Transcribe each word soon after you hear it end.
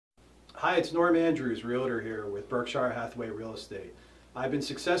Hi, it's Norm Andrews, Realtor here with Berkshire Hathaway Real Estate. I've been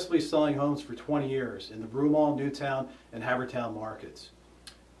successfully selling homes for 20 years in the Broomall, Newtown, and Havertown markets.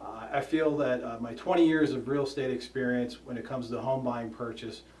 I feel that my 20 years of real estate experience when it comes to home buying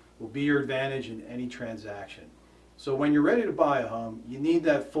purchase will be your advantage in any transaction. So when you're ready to buy a home, you need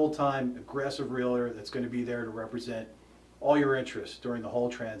that full-time, aggressive realtor that's going to be there to represent all your interests during the whole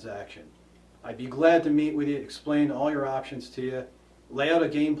transaction. I'd be glad to meet with you, explain all your options to you, lay out a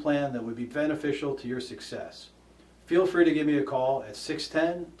game plan that would be beneficial to your success. Feel free to give me a call at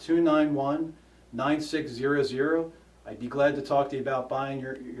 610-291-9600. I'd be glad to talk to you about buying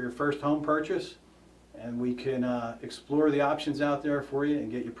your first home purchase, and we can explore the options out there for you and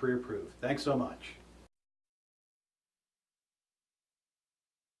get you pre-approved. Thanks so much.